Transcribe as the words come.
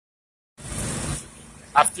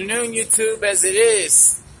Afternoon, YouTube, as it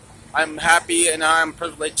is. I'm happy and I'm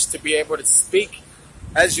privileged to be able to speak.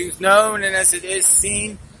 As you've known and as it is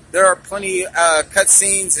seen, there are plenty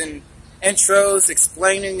cutscenes and intros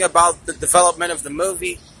explaining about the development of the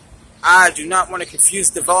movie. I do not want to confuse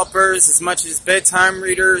developers as much as bedtime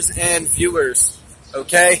readers and viewers,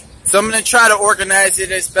 okay? So I'm going to try to organize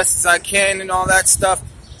it as best as I can and all that stuff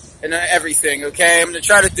and everything, okay? I'm going to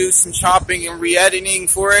try to do some chopping and re-editing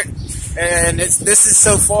for it. And this is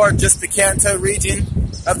so far just the Kanto region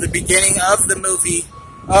of the beginning of the movie,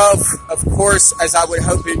 of course, as I would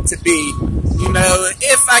hope it to be. You know,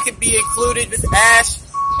 if I could be included with Ash,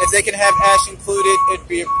 if they can have Ash included,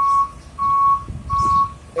 it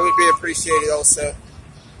would be appreciated also.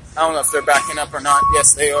 I don't know if they're backing up or not.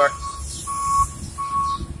 Yes, they are.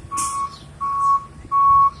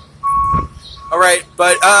 Alright,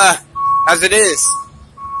 but as it is,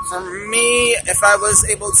 for me, if I was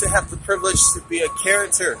able to have the privilege to be a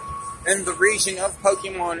character in the region of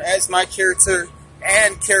Pokemon as my character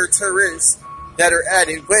and characters that are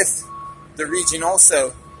added with the region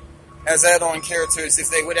also, as add-on characters, if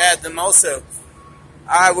they would add them also,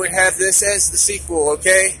 I would have this as the sequel,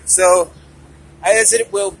 okay? So, as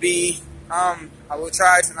it will be, I will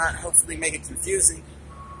try to not hopefully make it confusing.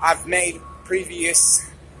 I've made previous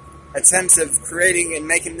attempts of creating and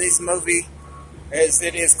making this movie, as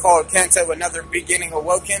it is called Kanto, Another Beginning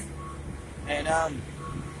Awoken. And I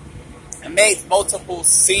made multiple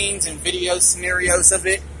scenes and video scenarios of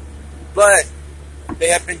it, but they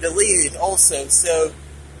have been deleted also, so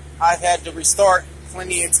I've had to restart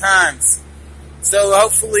plenty of times. So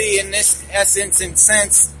hopefully in this essence and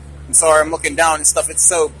sense, I'm sorry I'm looking down and stuff, it's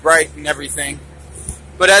so bright and everything.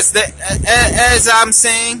 But as I'm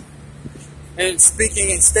saying and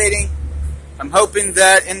speaking and stating, I'm hoping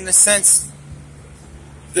that in the sense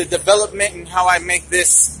the development and how I make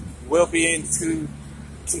this will be into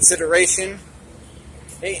consideration,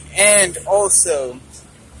 and also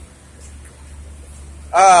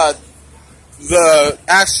the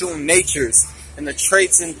actual natures and the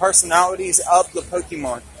traits and personalities of the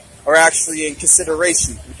Pokemon are actually in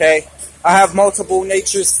consideration, okay? I have multiple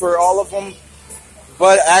natures for all of them,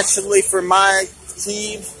 but actually for my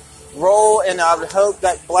key role, and I would hope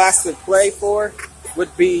that Blast would play for,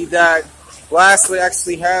 would be that Blast would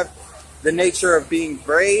actually have the nature of being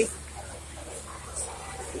brave.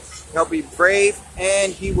 He'll be brave,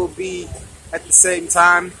 and he will be, at the same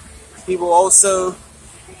time, he will also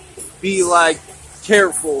be, like,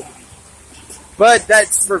 careful. But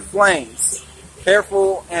that's for Flames.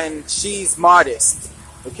 Careful, and she's modest.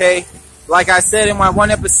 Okay? Like I said in my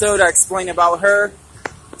one episode, I explained about her.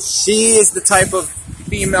 She is the type of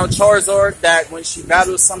female Charizard that when she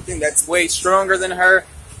battles something that's way stronger than her,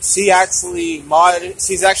 she's actually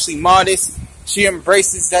modest. She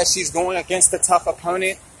embraces that she's going against a tough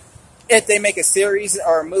opponent. If they make a series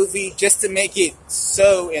or a movie, just to make it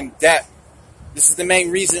so in depth. This is the main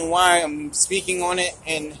reason why I'm speaking on it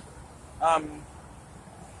and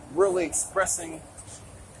really expressing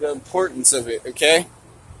the importance of it, okay?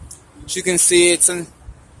 As you can see, it's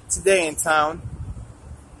today in town.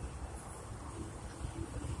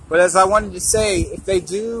 But as I wanted to say, if they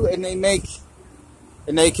do and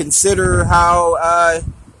they consider how I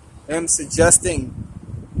am suggesting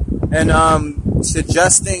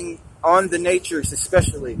on the natures,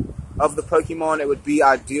 especially of the Pokemon, it would be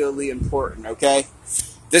ideally important, okay?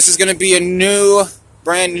 This is going to be a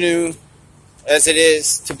brand new, as it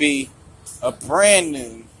is to be a brand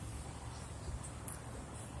new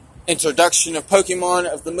introduction of Pokemon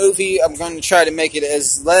of the movie. I'm going to try to make it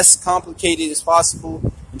as less complicated as possible.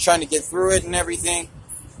 I'm trying to get through it and everything.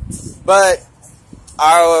 But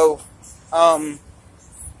I'm going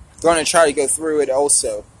to try to go through it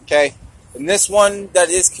also, okay? And this one that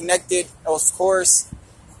is connected, of course,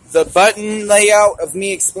 the button layout of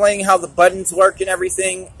me explaining how the buttons work and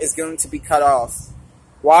everything is going to be cut off.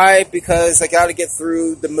 Why? Because I got to get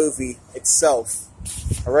through the movie itself.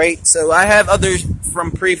 Alright, so I have other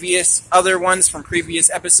ones from previous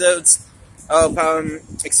episodes of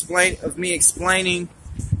me explaining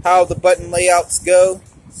how the button layouts go.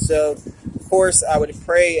 So, of course, I would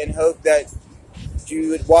pray and hope that you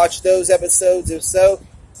would watch those episodes if so.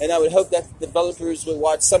 And I would hope that the developers would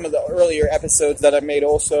watch some of the earlier episodes that I made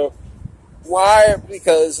also. Why?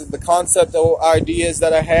 Because the concept or ideas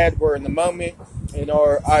that I had were in the moment and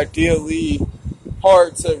are ideally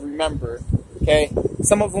hard to remember. Okay?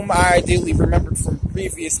 Some of them I ideally remembered from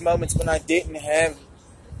previous moments when I didn't have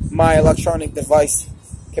my electronic device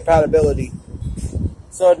compatibility.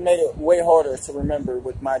 So it made it way harder to remember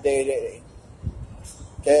with my day-to-day.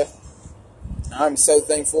 Okay? I'm so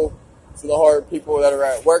thankful for the hard people that are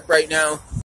at work right now.